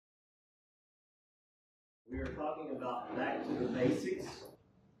are talking about back to the basics.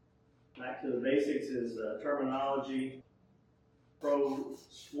 Back to the basics is terminology pro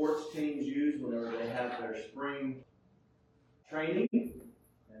sports teams use whenever they have their spring training.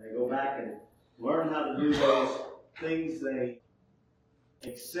 And they go back and learn how to do those things they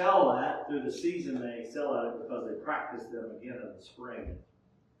excel at through the season. They excel at it because they practice them again in the spring.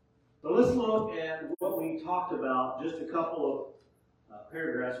 So let's look at what we talked about, just a couple of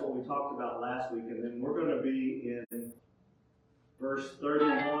paragraphs, what we talked about last week, and then we're going to be in verse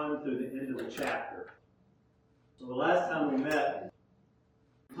 31 through the end of the chapter. So the last time we met,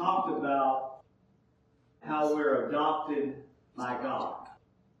 we talked about how we're adopted by God,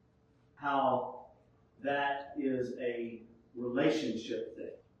 how that is a relationship thing,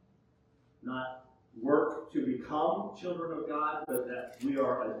 not work to become children of God, but that we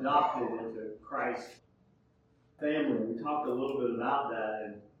are adopted into Christ's family. We talked a little bit about that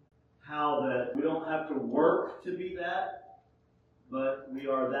and how that we don't have to work to be that, but we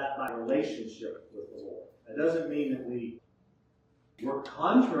are that by relationship with the Lord. That doesn't mean that we work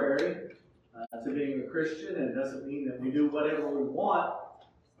contrary to being a Christian, and it doesn't mean that we do whatever we want,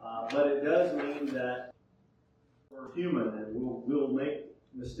 but it does mean that we're human and we'll make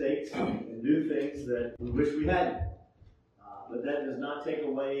mistakes and do things that we wish we hadn't. But that does not take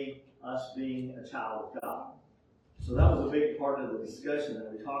away us being a child of God. So that was a big part of the discussion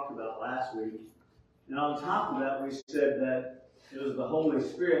that we talked about last week. And on top of that, we said that it was the Holy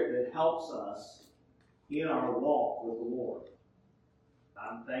Spirit that helps us in our walk with the Lord.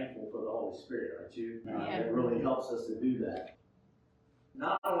 I'm thankful for the Holy Spirit, aren't you? It really helps us to do that.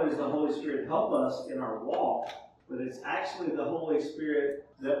 Not only does the Holy Spirit help us in our walk, but it's actually the Holy Spirit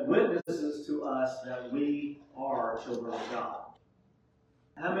that witnesses to us that we are children of God.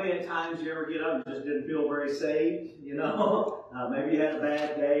 How many times you ever get up and just didn't feel very saved? You know, maybe you had a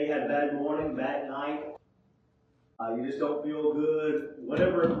bad day, had a bad morning, bad night. You just don't feel good,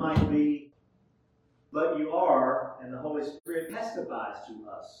 whatever it might be. But you are, and the Holy Spirit testifies to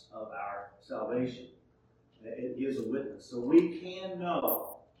us of our salvation. It gives a witness. So we can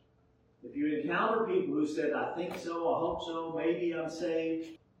know. If you encounter people who said, I think so, I hope so, maybe I'm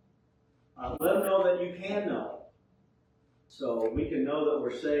saved, let them know that you can know. So we can know that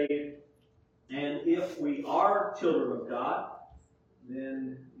we're saved. And if we are children of God,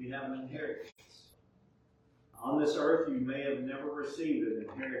 then we have an inheritance. On this earth, you may have never received an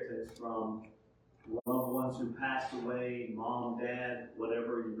inheritance from loved ones who passed away, mom, dad,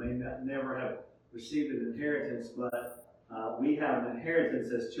 whatever. You may never have received an inheritance, but we have an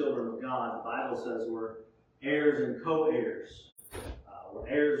inheritance as children of God. The Bible says we're heirs and co-heirs. We're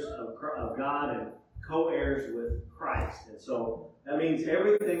heirs of God and co-heirs with Christ. And so that means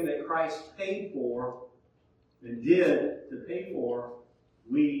everything that Christ paid for and did to pay for,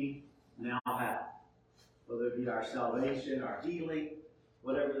 we now have. Whether it be our salvation, our healing,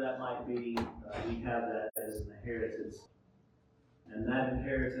 whatever that might be, we have that as an inheritance. And that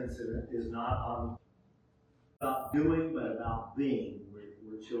inheritance is not about doing, but about being.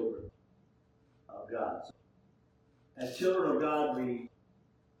 We're children of God. So, as children of God, we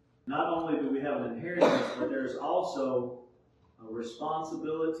not only do we have an inheritance, but there's also a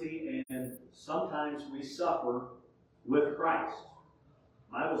responsibility, and sometimes we suffer with Christ.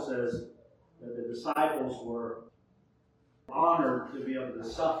 The Bible says that the disciples were honored to be able to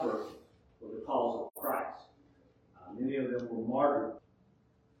suffer for the cause of Christ. Many of them were martyred.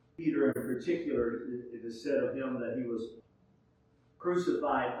 Peter in particular, it is said of him that he was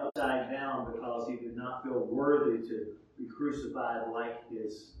crucified upside down because he did not feel worthy to be crucified like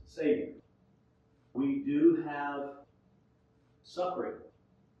his Savior. We do have suffering.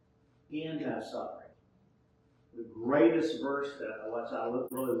 Can have suffering. The greatest verse that which I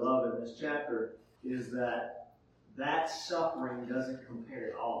really love in this chapter is that suffering doesn't compare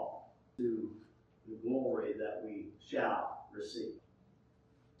at all to the glory that we shall receive.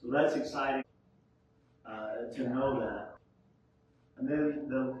 So that's exciting to know that. And then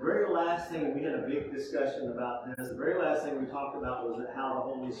the very last thing, we had a big discussion about this. The very last thing we talked about was how the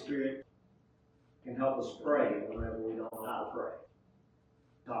Holy Spirit can help us pray whenever we don't know how to pray.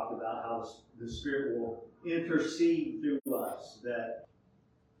 We talked about how the Spirit will intercede through us, that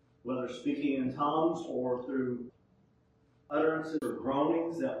whether speaking in tongues or through utterances or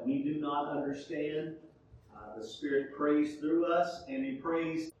groanings that we do not understand, the Spirit prays through us, and He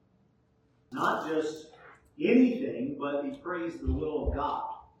prays not just anything, but He prays the will of God.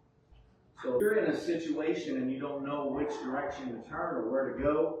 So if you're in a situation and you don't know which direction to turn or where to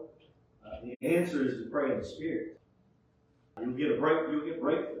go, the answer is to pray in the Spirit. You'll get breakthrough.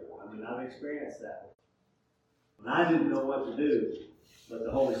 I mean, I've experienced that. And I didn't know what to do, but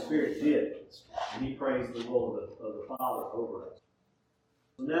the Holy Spirit did. And he prays the will of the Father over us.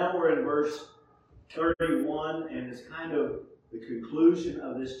 So now we're in verse 31, and it's kind of the conclusion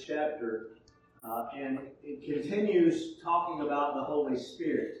of this chapter. And it continues talking about the Holy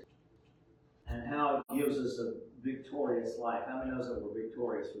Spirit and how it gives us a victorious life. How many knows that we're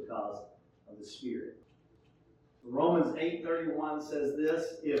victorious because of the Spirit? Romans 8:31 says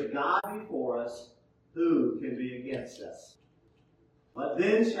this, if God be for us, who can be against us? What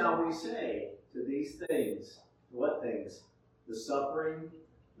then shall we say to these things? What things? The suffering,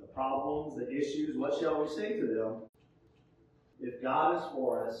 the problems, the issues, what shall we say to them? If God is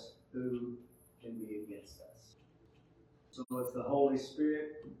for us, who can be against us? So it's the Holy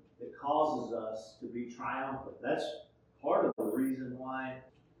Spirit that causes us to be triumphant. That's part of the reason why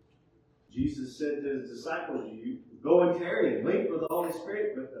Jesus said to his disciples, you go and tarry and wait for the Holy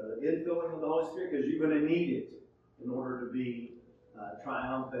Spirit, infilling of the Holy Spirit, because you're going to need it in order to be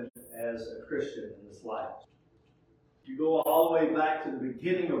triumphant as a Christian in this life. If you go all the way back to the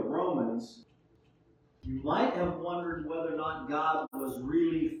beginning of Romans, you might have wondered whether or not God was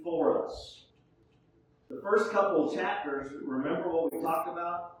really for us. The first couple of chapters, remember what we talked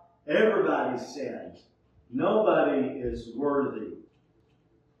about? Everybody sinned. Nobody is worthy.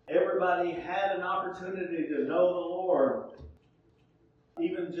 Everybody had an opportunity to know the Lord,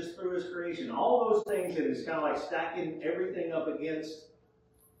 even just through His creation. All those things that is kind of like stacking everything up against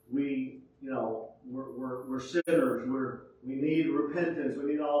we're sinners. We need repentance.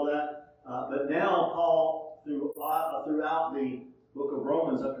 We need all that. But now Paul, throughout the book of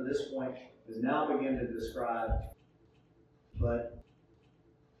Romans up to this point, is now beginning to describe. But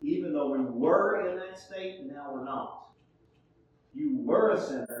even though we were in that state, now we're not. You were a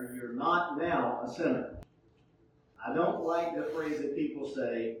sinner. You're not now a sinner. I don't like the phrase that people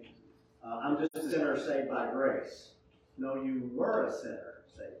say, I'm just a sinner saved by grace. No, you were a sinner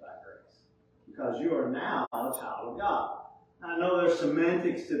saved by grace. Because you are now a child of God. I know there's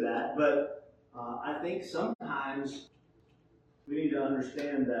semantics to that, but I think sometimes we need to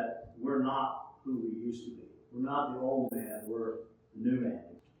understand that we're not who we used to be. We're not the old man, we're the new man.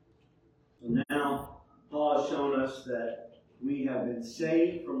 So now Paul has shown us that we have been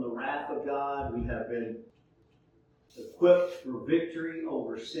saved from the wrath of God. We have been equipped for victory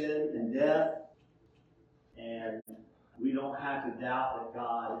over sin and death. And we don't have to doubt that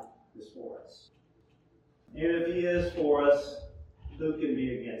God is for us. And if He is for us, who can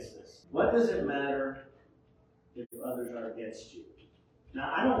be against us? What does it matter if others are against you?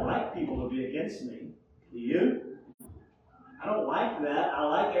 Now, I don't like people to be against me. Do you? I don't like that.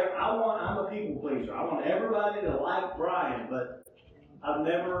 I'm a people pleaser. I want everybody to like Brian, but I've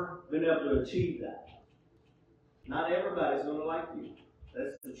never been able to achieve that. Not everybody's going to like you.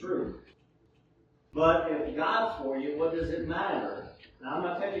 That's the truth. But if God's for you, what does it matter? Now, I'm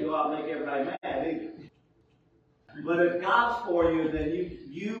not telling you to go out and make everybody mad either. But if God's for you, then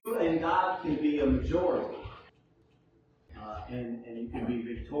you and God can be a majority. And you can be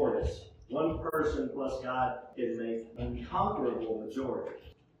victorious. One person plus God can make an unconquerable majority.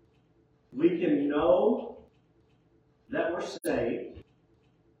 We can know that we're saved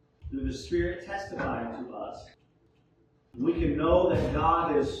through the Spirit testifying to us. We can know that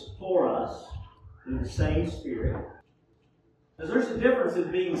God is for us through the same Spirit. Because there's a difference in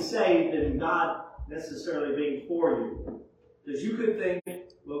being saved and God necessarily being for you. Because you could think,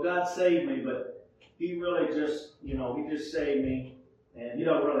 well, God saved me, but He really just, He just saved me, and He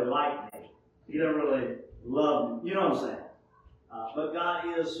don't really like me. He don't really love me. You know what I'm saying? But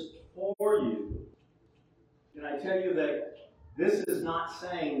God is for you. Can I tell you that this is not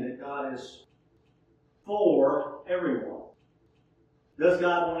saying that God is for everyone? Does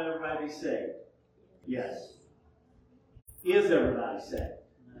God want everybody to be saved? Yes. Is everybody saved?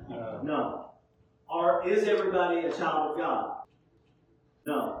 No. Or is everybody a child of God?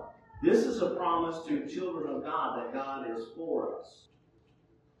 No. This is a promise to children of God that God is for us.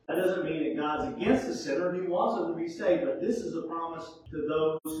 That doesn't mean that God's against the sinner. He wants them to be saved. But this is a promise to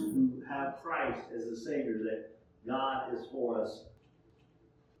those who have Christ as the Savior that God is for us.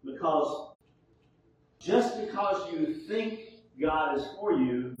 Because just because you think God is for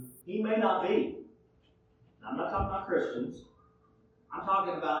you, He may not be. Now, I'm not talking about Christians. I'm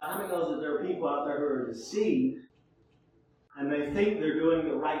talking about how many knows that there are people out there who are deceived and they think they're doing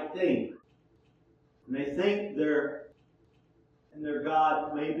the right thing. And they think their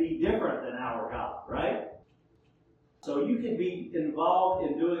God may be different than our God, right? So you can be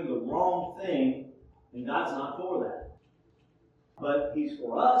involved in doing the wrong thing, and God's not for that. But He's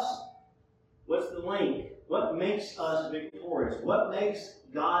for us. What's the link? What makes us victorious? What makes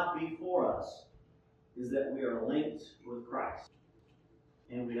God be for us is that we are linked with Christ.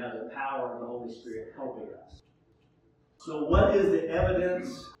 and we have the power of the Holy Spirit helping us. So what is the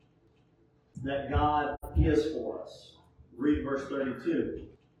evidence that God is for us? Read verse 32.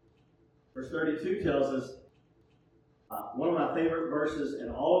 Verse 32 tells us, one of my favorite verses in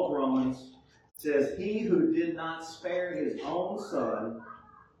all of Romans, says, "He who did not spare his own son,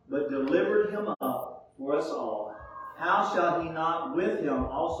 but delivered him up for us all, how shall he not with him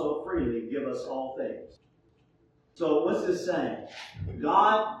also freely give us all things?" So what's this saying?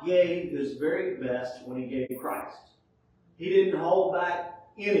 God gave his very best when he gave Christ. He didn't hold back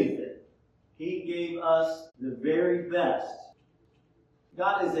anything. He gave us the very best.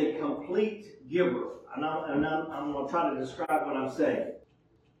 God is a complete giver. And I'm going to try to describe what I'm saying.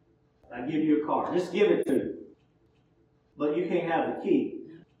 I give you a car. Just give it to you. But you can't have the key.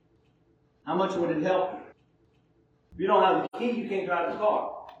 How much would it help you? If you don't have the key, you can't drive the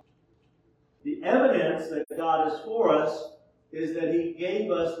car. The evidence that God is for us is that he gave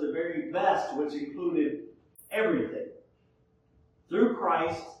us the very best, which included everything. Through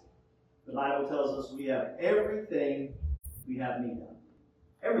Christ, the Bible tells us we have everything we have need of.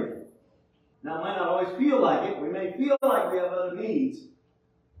 Everything. Now, it might not always feel like it. We may feel like we have other needs.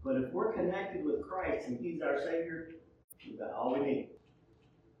 But if we're connected with Christ and he's our Savior, we've got all we need.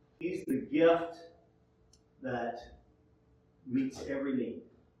 He's the gift that meets every need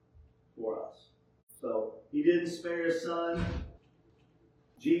for us. So, he didn't spare his son.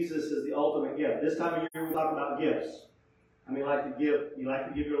 Jesus is the ultimate gift. This time of year, we talk about gifts. I mean, you like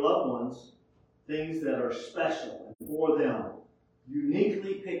to give your loved ones things that are special and for them,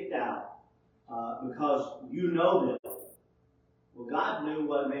 uniquely picked out, because you know them. Well, God knew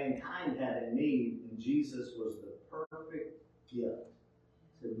what mankind had in need, and Jesus was the perfect gift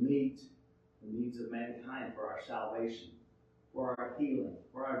to meet the needs of mankind for our salvation, for our healing,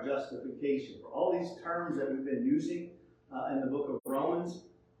 for our justification, for all these terms that we've been using in the book of Romans.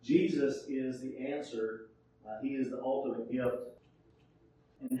 Jesus is the answer. He is the ultimate gift.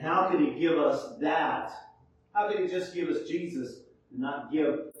 And how could he give us that? How could he just give us Jesus and not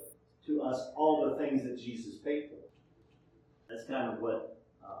give to us all the things that Jesus paid for? That's kind of what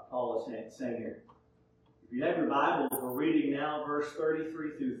Paul is saying here. If you have your Bibles, we're reading now verse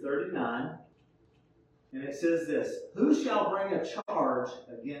 33 through 39. And it says this: "Who shall bring a charge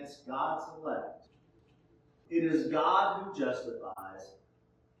against God's elect? It is God who justifies.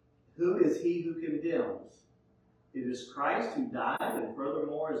 Who is he who condemns? It is Christ who died and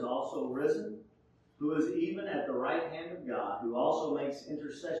furthermore is also risen, who is even at the right hand of God, who also makes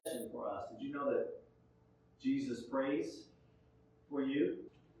intercession for us." Did you know that Jesus prays for you?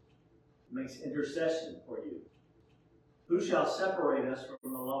 He makes intercession for you. "Who shall separate us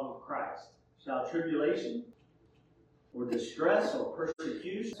from the love of Christ? Shall tribulation, or distress, or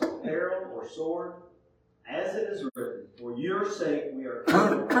persecution, or peril, or sword? As it is written, for your sake we are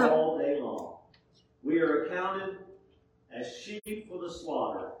killed all day long. We are accounted as sheep for the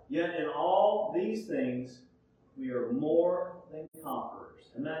slaughter. Yet in all these things we are more than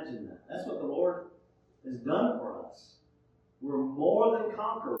conquerors." Imagine that. That's what the Lord has done for us. We're more than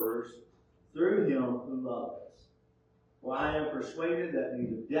conquerors through him who loved us. "For I am persuaded that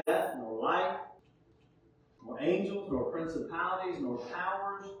neither death, nor life, nor angels, nor principalities, nor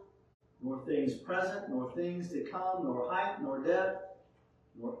powers, nor things present, nor things to come, nor height, nor depth,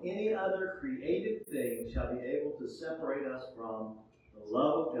 nor any other created thing shall be able to separate us from the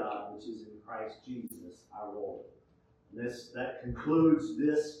love of God which is in Christ Jesus our Lord." That concludes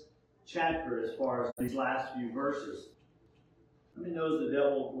this chapter as far as these last few verses. How many knows the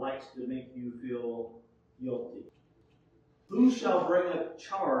devil likes to make you feel guilty? Who shall bring a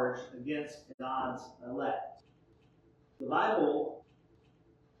charge against God's elect? The Bible,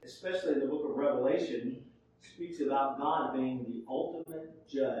 especially in the book of Revelation, speaks about God being the ultimate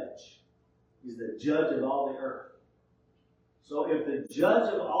judge. He's the judge of all the earth. So if the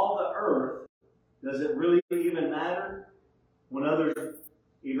judge of all the earth, does it really even matter when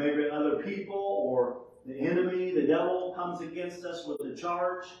maybe other people or the enemy, the devil, comes against us with a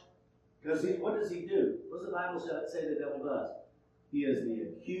charge? Because what does he do? What does the Bible say the devil does? He is the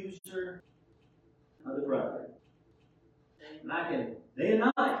accuser of the brethren. And I can, day and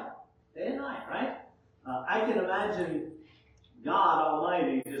night, right? I can imagine God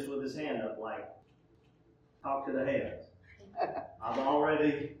Almighty just with his hand up, like, talk to the hands. I've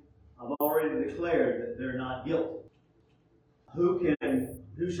already declared that they're not guilty.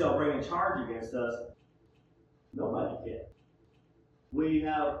 Who shall bring a charge against us? Nobody can. We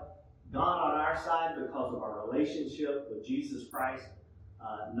have God on our side because of our relationship with Jesus Christ.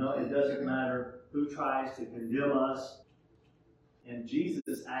 No, it doesn't matter who tries to condemn us. And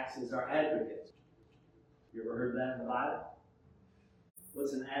Jesus acts as our advocate. You ever heard that in the Bible?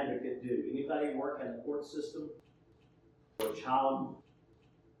 What's an advocate do? Anybody work in the court system or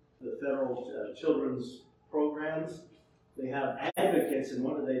the federal children's programs? They have advocates, and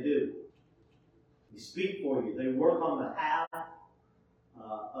what do? They speak for you. They work on behalf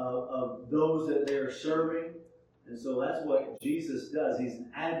of those that they're serving. And so that's what Jesus does. He's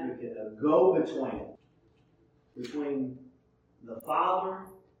an advocate, a go-between between the Father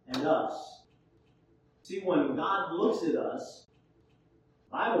and us. See, when God looks at us,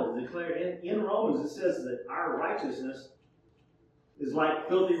 the Bible declares in Romans, it says that our righteousness is like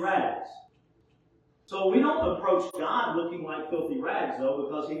filthy rags. So we don't approach God looking like filthy rags, though,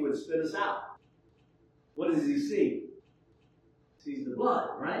 because He would spit us out. What does He see? He sees the blood,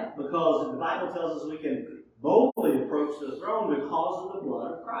 right? Because the Bible tells us we can boldly approach the throne because of the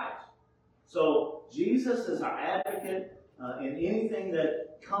blood of Christ. So Jesus is our advocate in anything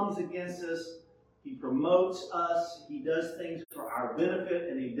that comes against us. He promotes us. He does things for our benefit,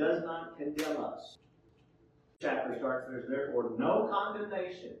 and He does not condemn us. The chapter starts, there's therefore no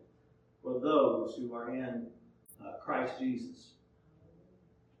condemnation for those who are in Christ Jesus.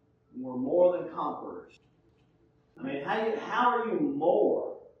 We're more than conquerors. I mean, how are you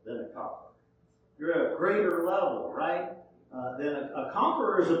more than a conqueror? You're at a greater level, right? Then a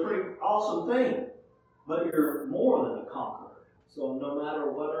conqueror is a pretty awesome thing, but you're more than a conqueror. So no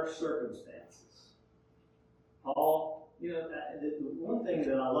matter what our circumstances, Paul, the one thing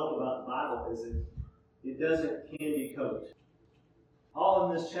that I love about the Bible is that it doesn't candy coat. Paul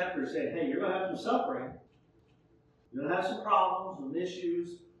in this chapter is saying, hey, you're going to have some suffering. You're going to have some problems, some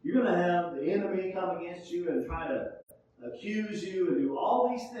issues. You're going to have the enemy come against you and try to accuse you and do all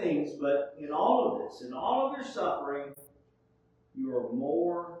these things, but in all of this, in all of your suffering, you are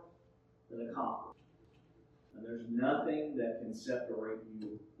more than a conqueror. And there's nothing that can separate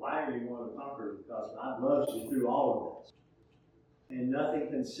you. Why are you more than a conqueror? Because God loves you through all of this. And nothing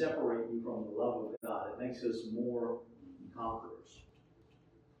can separate you from the love of God. It makes us more than conquerors.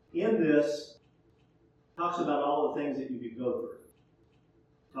 In this, it talks about all the things that you could go through.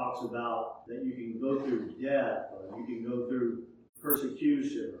 Talks about that you can go through death, or you can go through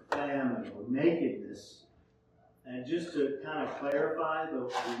persecution, or famine, or nakedness. And just to kind of clarify, the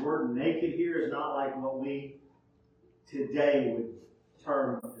word naked here is not like what we today would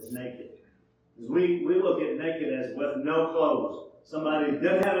term as naked. Because we look at naked as with no clothes. Somebody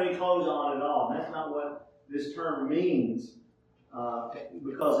doesn't have any clothes on at all. And that's not what this term means,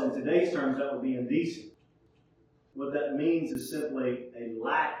 because in today's terms that would be indecent. What that means is simply a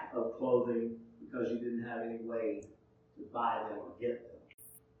lack of clothing because you didn't have any way to buy them or get them.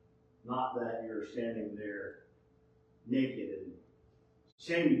 Not that you're standing there naked and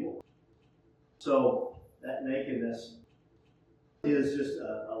shameful. So that nakedness is just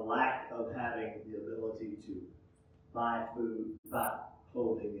a lack of having the ability to buy food, buy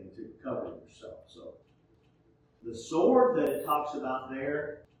clothing, and to cover yourself. So the sword that it talks about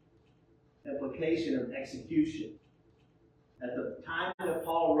there, implication of execution. At the time that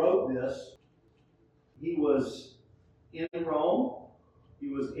Paul wrote this, he was in Rome, he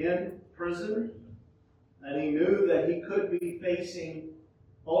was in prison, and he knew that he could be facing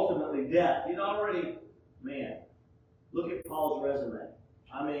ultimately death. He'd already, look at Paul's resume.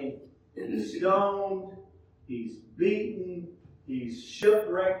 I mean, he's stoned, he's beaten, he's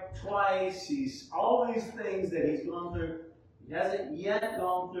shipwrecked twice, he's all these things that he's gone through. He hasn't yet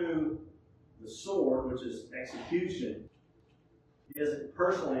gone through the sword, which is execution. He hasn't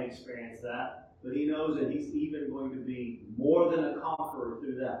personally experienced that, but he knows that he's even going to be more than a conqueror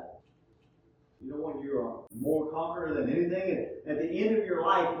through that. You know, when you're a more conqueror than anything, at the end of your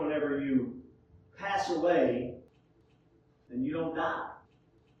life, whenever you pass away and you don't die.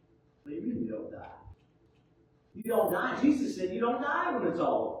 What do you mean you don't die? You don't die. Jesus said you don't die when it's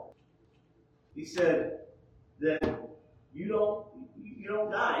all over. He said that you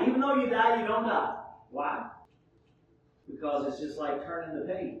don't die. Even though you die, you don't die. Why? Because it's just like turning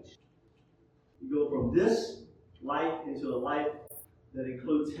the page. You go from this life into a life that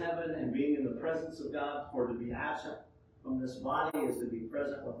includes heaven and being in the presence of God. For to be absent from this body is to be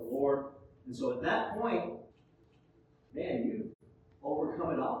present with the Lord. And so at that point, you've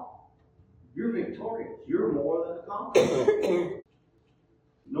overcome it all. You're victorious. You're more than a conqueror.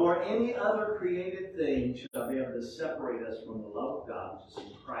 Nor any other created thing shall be able to separate us from the love of God, which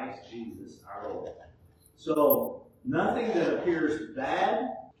is in Christ Jesus our Lord. So, nothing that appears bad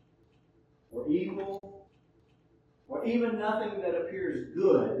or evil, or even nothing that appears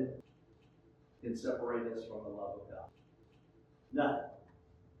good, can separate us from the love of God. Nothing.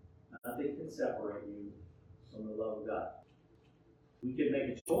 Nothing can separate you from the love of God. We can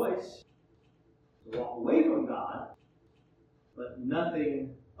make a choice to walk away from God, but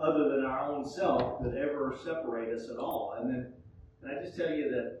nothing other than our own self could ever separate us at all. And then, can I just tell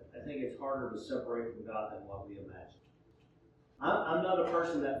you that I think it's harder to separate from God than what we imagine. I'm not a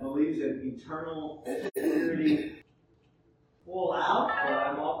person that believes in eternal security full out, but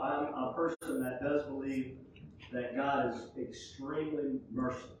I'm a person that does believe that God is extremely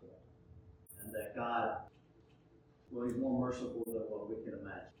merciful, and that God, well, He's more merciful than what we can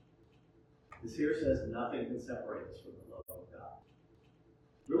imagine. This here says nothing can separate us from the love of God.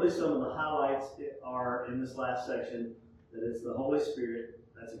 Really, some of the highlights are in this last section that it's the Holy Spirit.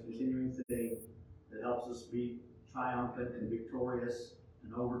 That's a continuing thing that helps us be triumphant and victorious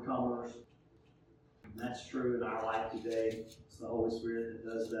and overcomers. And that's true in our life today. It's the Holy Spirit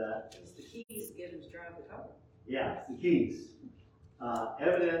that does that. It's the keys given to drive the car. Yeah, it's the keys.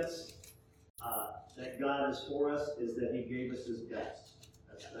 Evidence that God is for us is that He gave us His best.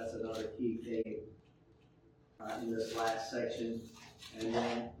 That's another key thing in this last section. And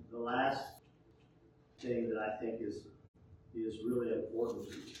then the last thing that I think is really important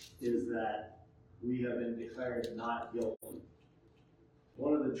is that we have been declared not guilty.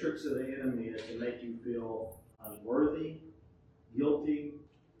 One of the tricks of the enemy is to make you feel unworthy, guilty,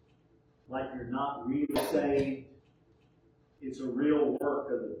 like you're not really saved. It's a real work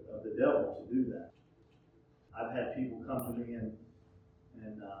of the devil to do that. I've had people come to me and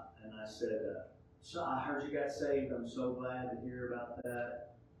I said, so I heard you got saved. I'm so glad to hear about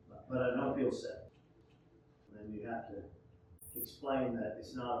that, but I don't feel saved. And then you have to explain that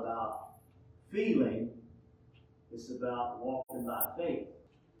it's not about feeling, it's about walking by faith.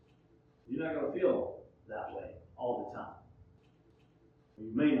 You're not going to feel that way all the time.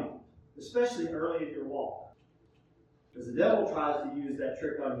 You may not, especially early in your walk. Because the devil tries to use that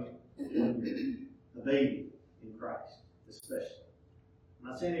trick on you when you're a baby in Christ, especially. I'm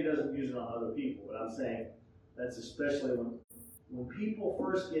not saying he doesn't use it on other people, but I'm saying that's especially when people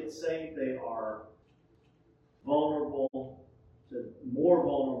first get saved, they are more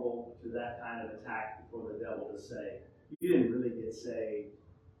vulnerable to that kind of attack for the devil to say, you didn't really get saved.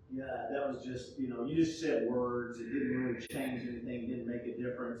 Yeah, that was just, you just said words. It didn't really change anything, didn't make a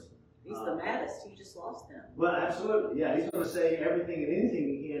difference. He's the maddest. You just lost him. Well, absolutely. Yeah, he's going to say everything and anything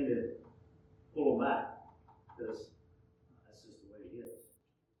he can to pull him back. Because